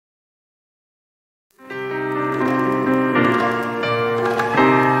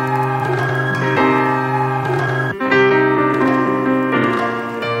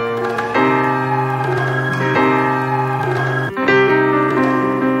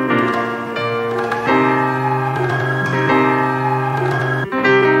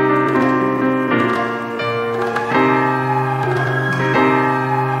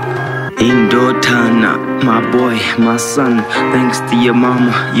My boy, my son, thanks to your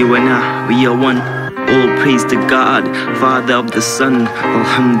mama, you and I, we are one. All praise to God, Father of the Sun.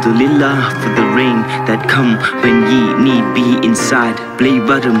 Alhamdulillah for the rain that come when ye need be inside. Play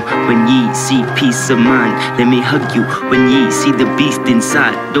bottom when ye see peace of mind. Let me hug you when ye see the beast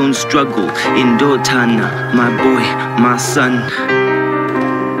inside. Don't struggle in Dotana, my boy, my son.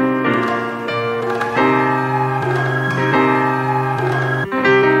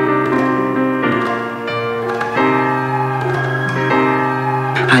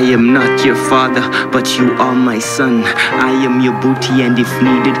 I am not your father, but you are my son. I am your booty and if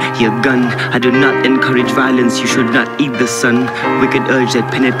needed, your gun. I do not encourage violence, you should not eat the sun. Wicked urge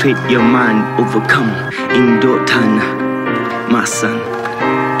that penetrate your mind, overcome in Dotana, my son.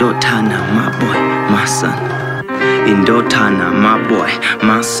 Dotana, my boy, my son. In Dotana, my boy,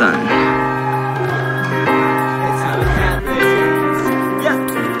 my son. That's how it happens. Yeah,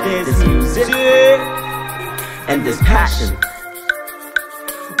 there's music and there's passion.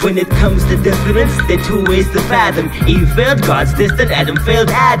 When it comes to difference, there are two ways to fathom. Eve failed God's distant, Adam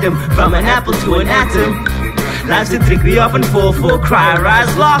failed Adam. From an apple to an atom. Life's a trick we often fall for, cry,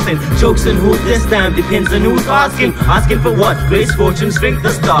 rise, laughing. Jokes on who this time depends on who's asking. Asking for what? Grace, fortune, strength,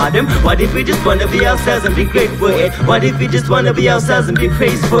 or stardom? What if we just wanna be ourselves and be great for it? What if we just wanna be ourselves and be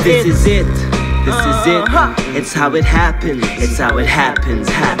praised for it? This is it. This is it. It's how it happens. It's how it happens.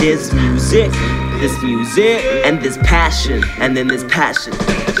 There's music, and there's passion, and then there's passion.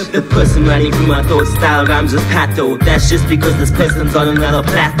 The person running through my thoughts, style rhymes with pato. That's just because this person's on another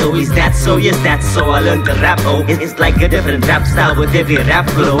plateau. Is that so? Yes, that's so. I learned to rap. Oh, it's like a different rap style with every rap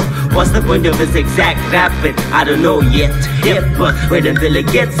flow. What's the point of this exact rapping? I don't know yet. But wait until it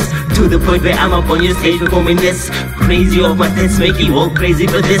gets to the point where I'm up on your stage performing this. Crazy off my tits, make you all crazy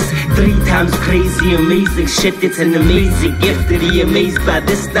for this. 3 times crazy, amazing shit. It's an amazing gift to be amazed by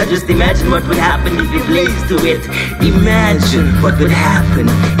this. Now just imagine what would happen if you blazed to it. Imagine what would happen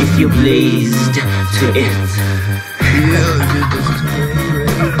if you blazed to it.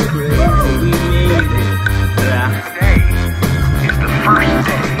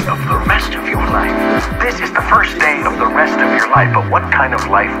 This is the first day of the rest of your life, but what kind of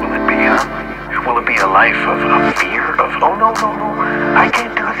life will it be, huh? Will it be a life of fear, of, oh no, I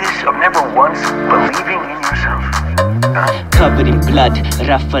can't do this, of never once believing in yourself? Covered in blood,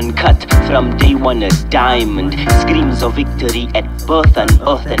 rough and cut, from day one a diamond. Screams of victory at birth,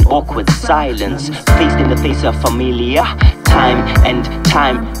 unearth and awkward silence. Faced in the face of familiar, time and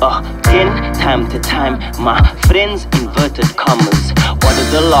time again, time to time, my friends, inverted commas. What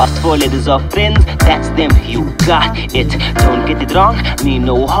are the last 4 letters of friends? That's them, you got it. Don't get it wrong, mean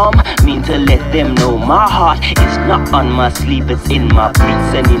no harm. Mean to let them know my heart is not on my sleeve, it's in my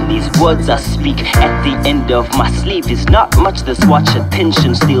beats. And in these words I speak, at the end of my sleeve is not much. This watch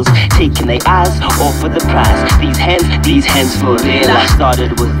attention steals, taking their eyes off of the prize. These hands for real. I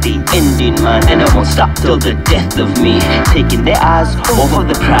started with the end in mind, and I won't stop till the death of me. Taking their eyes off of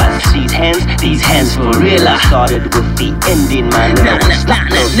the prize. These hands for real. I started with the end in mind, and I won't stop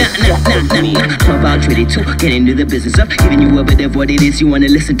till the death of me. I'm about ready to get into the business of giving you a bit of what it is you wanna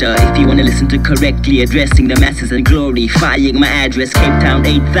listen to. If you wanna listen to correctly, addressing the masses and glorifying my address, Cape Town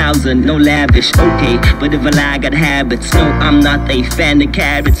 8000, no lavish, okay. But if a lie got habits, no, I'm not a fan of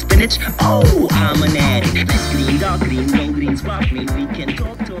carrot spinach. Oh, I'm an addict. Less green, dark green, no green, spark green. We can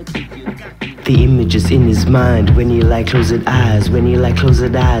talk if you got me. The images in his mind when he like closed eyes. When he like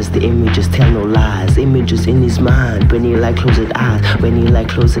closed eyes, the images tell no lies. Images in his mind when he like closed eyes. When he like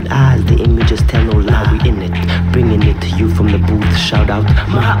closed eyes, the images tell no lie. We in it, bringing it to you from the booth. Shout out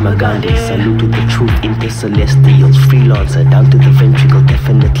Mahatma Gandhi, salute to the truth. Intercelestials, freelancer down to the ventricle.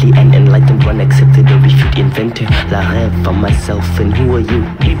 Definitely an enlightened one, accepted a refute inventor. La rêve for myself, and who are you?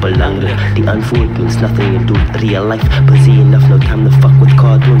 People longer. The unfold means nothing to do with real life. Busy enough, no time to fuck with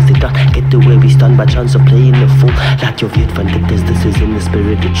cartoons. They don't get the way we stand by chance of playing the fool. Like your viet van dit is, this is in the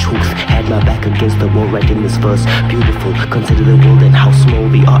spirit of truth. Had my back against the wall right in this verse. Beautiful, consider the world and how small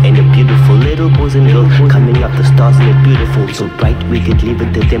we are in a beautiful. Little boys and girls coming up the stars and it's beautiful. So bright we could leave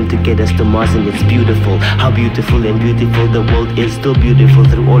it to them to get us to Mars, and it's beautiful. How beautiful and beautiful the world is, still beautiful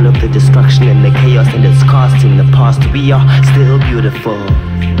through all of the destruction and the chaos and its cost in the past. We are still beautiful.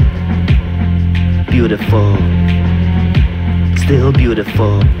 Beautiful. Still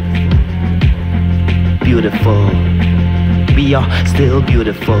beautiful. Beautiful. We are still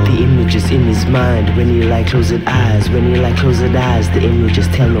beautiful. The images in his mind when he like closed eyes. When he like closed eyes, the images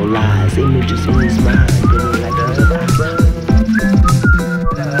tell no lies. Images in his mind when he like closed eyes.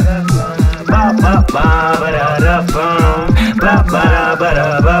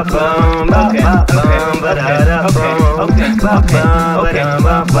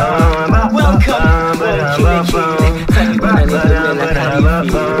 Welcome.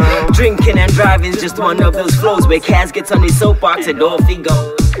 Drinking and driving's just one of those flows where Caz gets on his soapbox and off he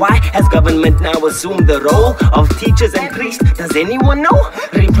goes. Why has government now assumed the role of teachers and priests? Does anyone know?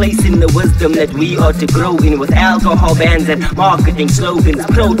 Replacing the wisdom that we ought to grow in with alcohol bans and marketing slogans.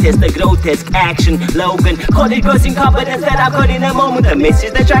 Protest the grotesque action, Logan. Call it gross incompetence that I've got in a moment. The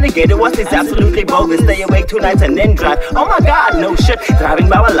message they're trying to get to us is absolutely bogus. Stay awake 2 nights and then drive. Oh my god, no shit. Driving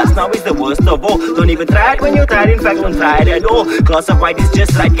by my last now is the worst of all. Don't even try it when you're tired. In fact, don't try it at all. Glass of white is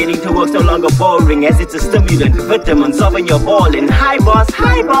just right. Getting to work's no longer boring, as it's a stimulant, vitamin, solving your balling. Hi boss,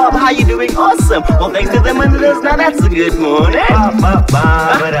 hi Bob, how you doing? Awesome. Well, thanks to the Mandalas, now that's a good morning.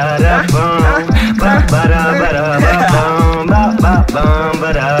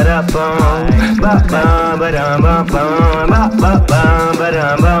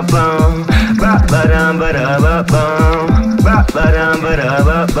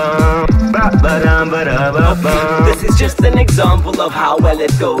 This is just an example of how well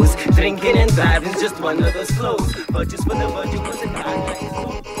it goes. Drinking and driving's just one of those flows. But just for the virtuous and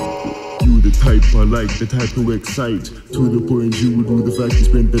you the type I like, the type to excite. To the point you would do the fact you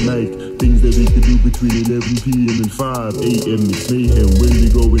spent the night. Things that we could do between 11 p.m. and 5 a.m. It's mayhem when we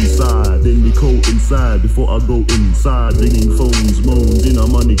go inside. Then we coincide before I go inside. Ringing phones, moans in our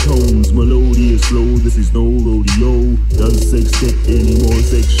money cones. Melodious flow, this is no rodeo. Does sex get any more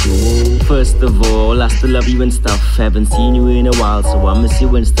sexual? First of all, I still love you and stuff. Haven't seen you in a while, so I miss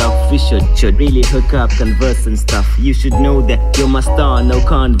you and stuff. We should really hook up, converse and stuff. You should know that you're my star, no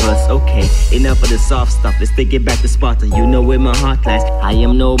converse. Okay, enough of the soft stuff, let's take it back to Sparta. You know where my heart lies. I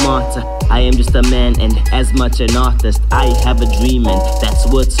am no martyr, I am just a man and as much an artist. I have a dream and that's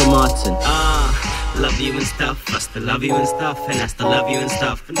worth Sir Martin. Love you and stuff, I still love you and stuff, and I still love you and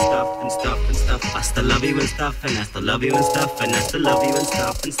stuff, and stuff, and stuff, and stuff. I still love you and stuff, and I still love you and stuff, and I still love you and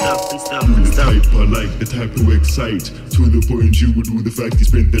stuff, and stuff, and stuff, and stuff. You the type I like, the type to excite. To the point you would do the fact you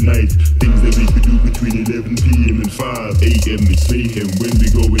spent the night. Things that we could do between 11 p.m. and 5 a.m. It's mayhem when we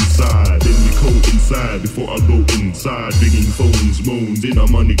go inside. Then we coincide before I go inside. Ringing phones, moans in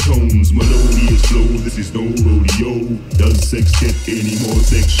our money cones. Melodious flow, this is no rodeo. Does sex get any more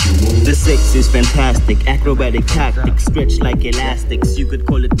sexual? The sex is fantastic, acrobatic tactics, stretch like elastics. You could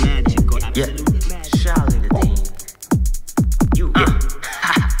call it magic or absolute magic. Charlie the Dean. You, yeah.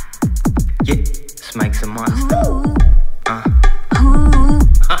 This Mike's a monster.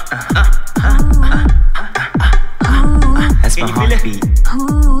 That's my heartbeat.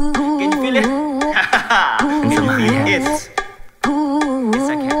 Can you feel it? And some hi-hats. Yes,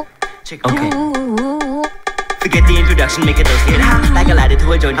 I can. Check it. Okay. Forget the introduction, make it those get high. Like a lighter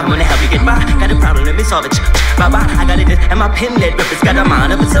to a joint, I'm gonna help you get by. Got a problem, let me solve it. Bye-bye, I got it, and my pen lead rip. It's got a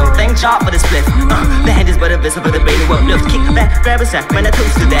mind of its own thing, sharp for the split. The hand is but a vessel for the brain to uplift. Kick back, grab a sack, man, I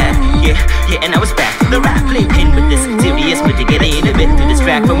toast to that. Yeah, and I was back. The rap play pin with this. Serious, put together in a bit to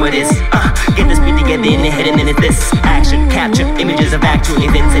distract from what is. Get this beat together in the head, and then it's this. Action, capture, images of actual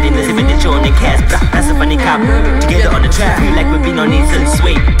events. And in this event, it's shown in Caz. That's a funny cop. Together on the track, feel like we've been on these since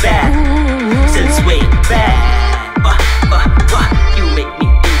way back. Since way back. You make me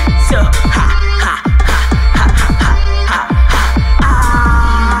feel so ha ha ha ha ha ha ha.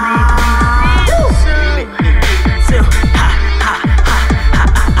 You make me feel so ha ha ha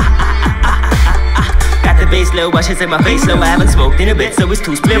ha. Got the bass low, I should say my face low. I haven't smoked in a bit, so it's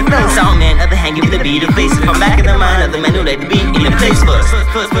too split. Song man, other hand, give me the beat of face. If I'm back in the mind of the man who let the beat in the place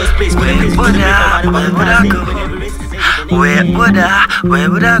first place. Where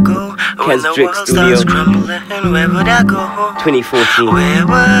would I go? Caz Dricks Studio, Where would I go? 2014. Where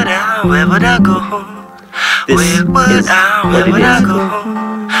would I go? This is what it is. Where would I go?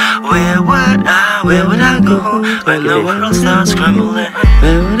 When the world starts crumbling.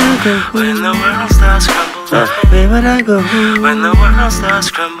 Where would I go? When the world starts crumbling. Where would I go? When the world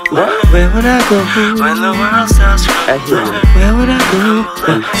starts crumbling. Where would I go? When the world starts crumbling. Where would I go?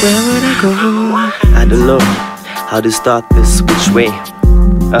 Where would I go? I don't know how to start this, which way.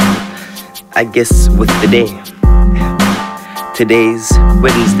 I guess with the day. Today's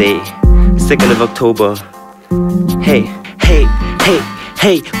Wednesday, 2nd of October. Hey,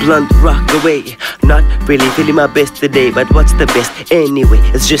 blunt rock away. Not really feeling my best today, but what's the best anyway?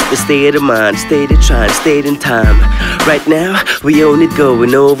 It's just a state of mind, state of trying, state in time. Right now, we own it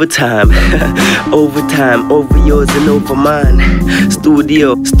going overtime. Overtime, over yours and over mine.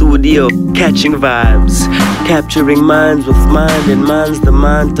 Studio, catching vibes. Capturing minds with mind, and mind's the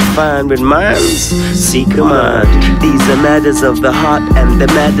mind to find. When minds seek command. These are matters of the heart, and the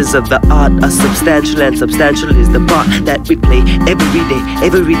matters of the art are substantial, and substantial is the part that we play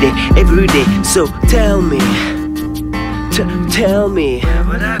every day. So tell me, tell me, where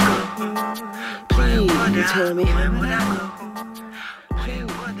would I go? please tell me. Where would I go?